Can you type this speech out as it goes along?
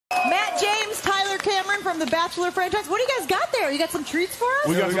return from the Bachelor franchise. What do you guys got there? You got some treats for us?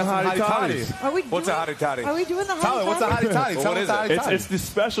 We got some hottie toddies. What's a hottie toddy? Are we doing the hottie Tyler, what's a hottie toddy? Well, what is it? It's the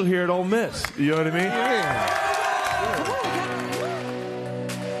special here at Ole Miss. You know what I mean? Yeah.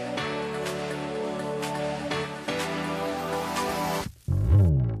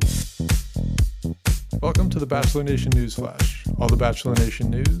 Welcome to the Bachelor Nation News Flash. All the Bachelor Nation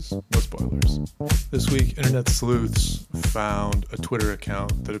news, no spoilers. This week, internet sleuths found a Twitter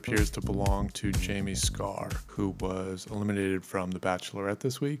account that appears to belong to Jamie Scarr, who was eliminated from The Bachelorette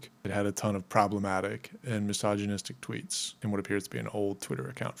this week. It had a ton of problematic and misogynistic tweets in what appears to be an old Twitter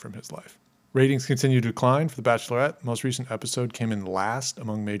account from his life. Ratings continue to decline for The Bachelorette. The most recent episode came in last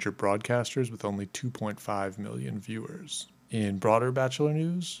among major broadcasters with only 2.5 million viewers. In broader Bachelor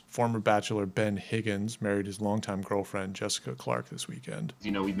news, former Bachelor Ben Higgins married his longtime girlfriend Jessica Clark this weekend.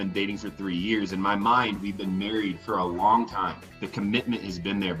 You know, we've been dating for 3 years. In my mind, we've been married for a long time. The commitment has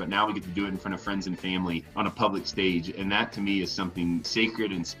been there, but now we get to do it in front of friends and family on a public stage. And that to me is something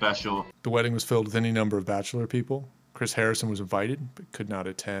sacred and special. The wedding was filled with any number of Bachelor people. Chris Harrison was invited, but could not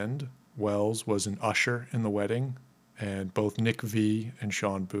attend. Wells was an usher in the wedding. And both Nick V and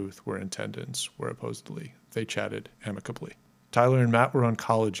Sean Booth were in attendance, where supposedly they chatted amicably. Tyler and Matt were on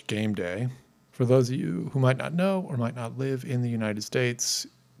College Game Day. For those of you who might not know or might not live in the United States,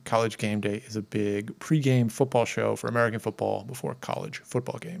 College Game Day is a big pregame football show for American football before college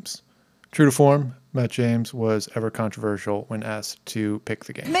football games. True to form, Matt James was ever controversial when asked to pick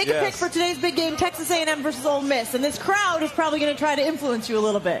the game. Make a pick for today's big game, Texas A&M versus Ole Miss, and this crowd is probably going to try to influence you a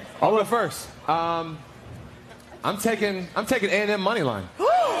little bit. I'll go first. I'm taking A&M money line.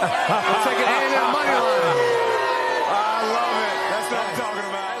 I'm taking A&M money line. I love it. That's what I'm talking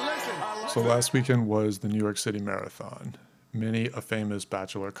about. Hey, listen. So last weekend was the New York City Marathon. Many a famous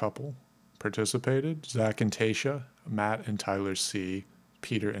Bachelor couple participated. Zach and Tayshia, Matt and Tyler C.,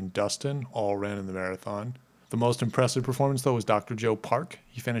 Peter and Dustin all ran in the marathon. The most impressive performance, though, was Dr. Joe Park.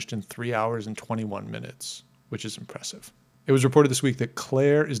 He finished in 3 hours and 21 minutes, which is impressive. It was reported this week that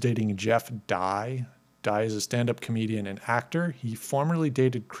Claire is dating Jeff Dye. Dye is a stand-up comedian and actor. He formerly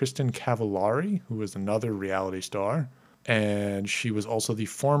dated Kristen Cavallari, who was another reality star, and she was also the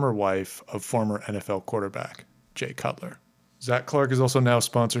former wife of former NFL quarterback Jay Cutler. Zach Clark is also now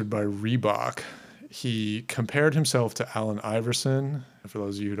sponsored by Reebok. He compared himself to Allen Iverson. For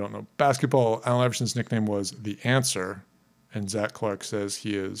those of you who don't know basketball, Allen Iverson's nickname was The Answer, and Zach Clark says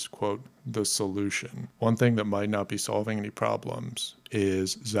he is, quote, the solution. One thing that might not be solving any problems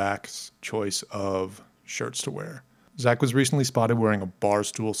is Zach's choice of shirts to wear. Zach was recently spotted wearing a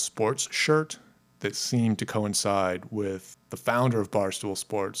Barstool Sports shirt that seemed to coincide with the founder of Barstool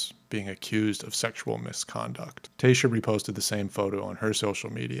Sports being accused of sexual misconduct. Tayshia reposted the same photo on her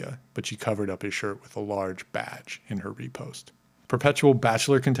social media, but she covered up his shirt with a large badge in her repost. Perpetual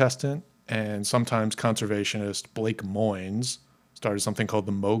Bachelor contestant and sometimes conservationist Blake Moynes started something called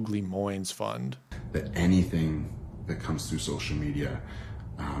the Mowgli Moynes Fund. That anything that comes through social media,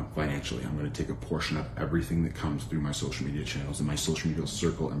 financially, I'm going to take a portion of everything that comes through my social media channels and my social media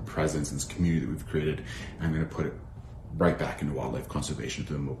circle and presence and this community that we've created, and I'm going to put it right back into wildlife conservation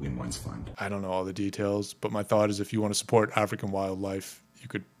through the Mowgli Moynes Fund. I don't know all the details, but my thought is if you want to support African wildlife, you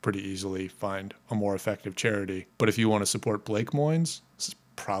could pretty easily find a more effective charity. But if you want to support Blake Moynes, this is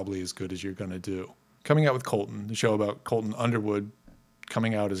probably as good as you're going to do. Coming Out with Colton, the show about Colton Underwood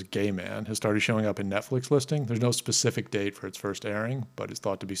coming out as a gay man, has started showing up in Netflix listing. There's no specific date for its first airing, but it's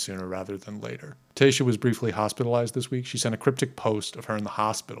thought to be sooner rather than later. Tayshia was briefly hospitalized this week. She sent a cryptic post of her in the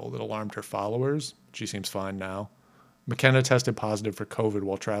hospital that alarmed her followers. She seems fine now. McKenna tested positive for COVID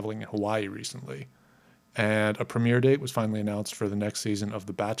while traveling in Hawaii recently. And a premiere date was finally announced for the next season of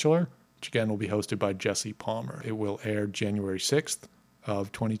The Bachelor, which again will be hosted by Jesse Palmer. It will air January 6th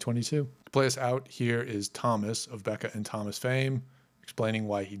of 2022. To play us out, here is Thomas of Becca and Thomas fame, explaining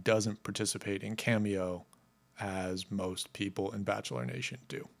why he doesn't participate in Cameo as most people in Bachelor Nation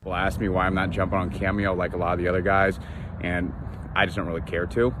do. Well, ask me why I'm not jumping on Cameo like a lot of the other guys, and I just don't really care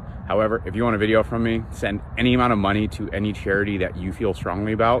to. However, if you want a video from me, send any amount of money to any charity that you feel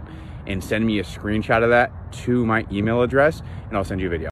strongly about and send me a screenshot of that to my email address, and I'll send you a video.